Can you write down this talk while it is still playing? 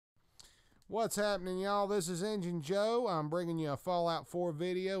What's happening, y'all? This is Engine Joe. I'm bringing you a Fallout 4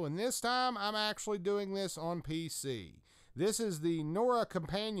 video, and this time I'm actually doing this on PC. This is the Nora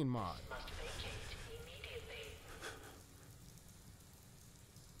Companion mod.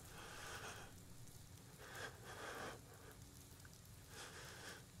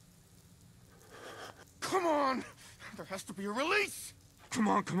 Come on! There has to be a release! Come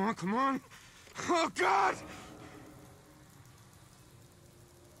on, come on, come on! Oh, God!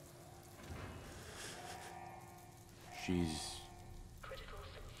 She's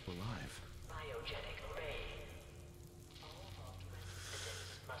alive. Biogenic bay. All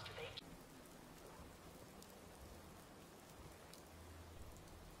visits must vacate.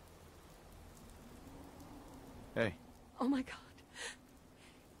 Hey. Oh my God.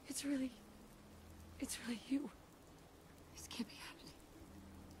 It's really you. This can't be happening.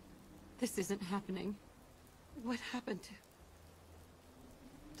 This isn't happening. What happened to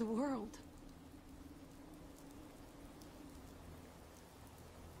the world?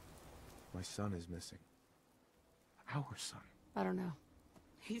 My son is missing. Our son. I don't know.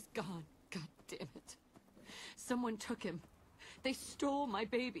 He's gone. God damn it. Someone took him. They stole my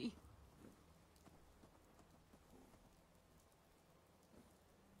baby.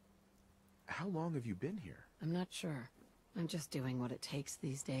 How long have you been here? I'm not sure. I'm just doing what it takes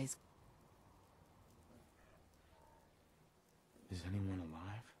these days. Is anyone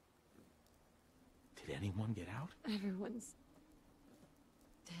alive? Did anyone get out? Everyone's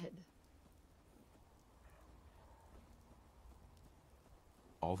dead.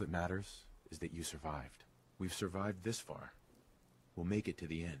 All that matters is that you survived. We've survived this far. We'll make it to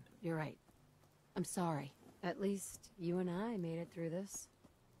the end. You're right. I'm sorry. At least you and I made it through this.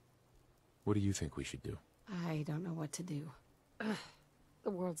 What do you think we should do? I don't know what to do. Ugh. The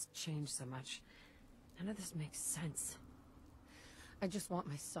world's changed so much. None of this makes sense. I just want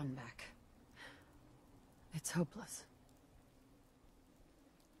my son back. It's hopeless.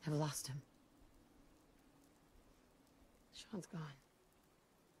 I've lost him. Sean's gone.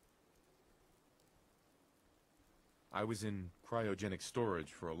 I was in cryogenic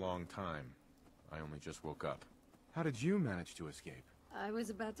storage for a long time. I only just woke up. How did you manage to escape? I was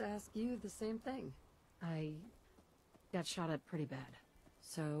about to ask you the same thing. I got shot at pretty bad.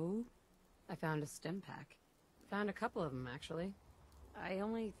 So, I found a stim pack. Found a couple of them, actually. I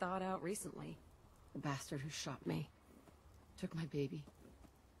only thawed out recently. The bastard who shot me took my baby.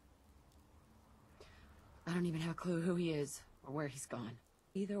 I don't even have a clue who he is or where he's gone.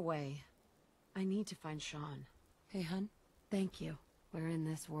 Either way, I need to find Sean. Hey, hun, thank you. We're in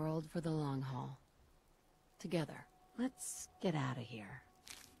this world for the long haul. Together. Let's get out of here.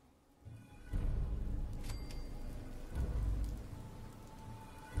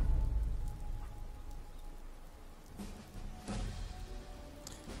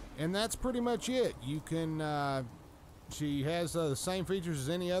 And that's pretty much it. You can, she has the same features as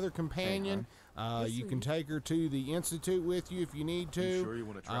any other companion. You can take her to the Institute with you if you need to. You sure you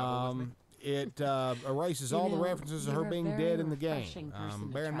want to travel with me? It erases all the references of her being dead in the game.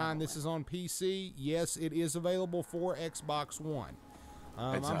 Bear in mind, this is on PC. Yes, it is available for Xbox One.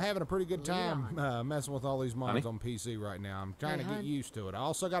 I'm having a pretty good time messing with all these mods on PC right now. I'm trying to get used to it. I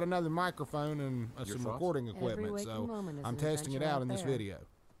also got another microphone and some recording equipment, so I'm testing it out in this video.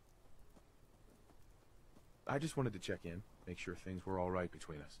 I just wanted to check in, make sure things were all right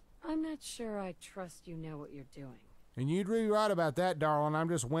between us. I'm not sure I trust you know what you're doing. And you'd be right about that, darling. I'm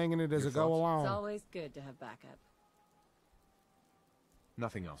just winging it as I go along. It's always good to have backup.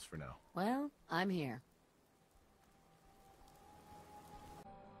 Nothing else for now. Well, I'm here.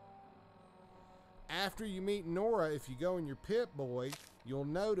 After you meet Nora, if you go in your Pip-Boy, you'll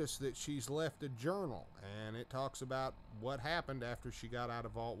notice that she's left a journal, and it talks about what happened after she got out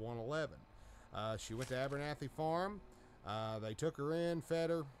of Vault 111. She went to Abernathy farm. They took her in, fed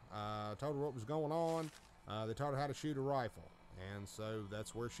her, told her what was going on. They taught her how to shoot a rifle, and so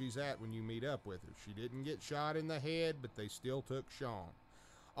that's where she's at when you meet up with her. She didn't get shot in the head, but they still took Sean.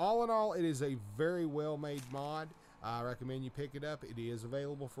 All in all, it is a very well-made mod. I recommend you pick it up. It is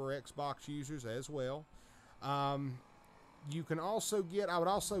available for Xbox users as well. You can also get, I would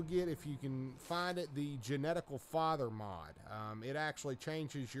also get, if you can find it, the Genetical Father mod. It actually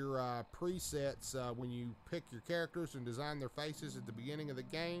changes your presets when you pick your characters and design their faces at the beginning of the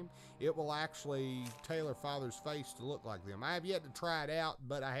game. It will actually tailor Father's face to look like them. I have yet to try it out,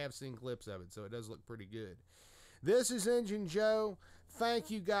 but I have seen clips of it, so it does look pretty good. This is Engine Joe. Thank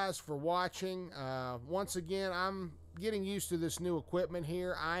you guys for watching. Once again, I'm getting used to this new equipment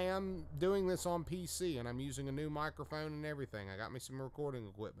here. I am doing this on PC, and I'm using a new microphone and everything. I got me some recording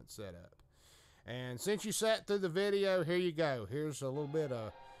equipment set up. And since you sat through the video, here you go. Here's a little bit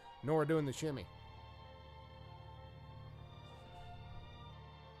of Nora doing the shimmy.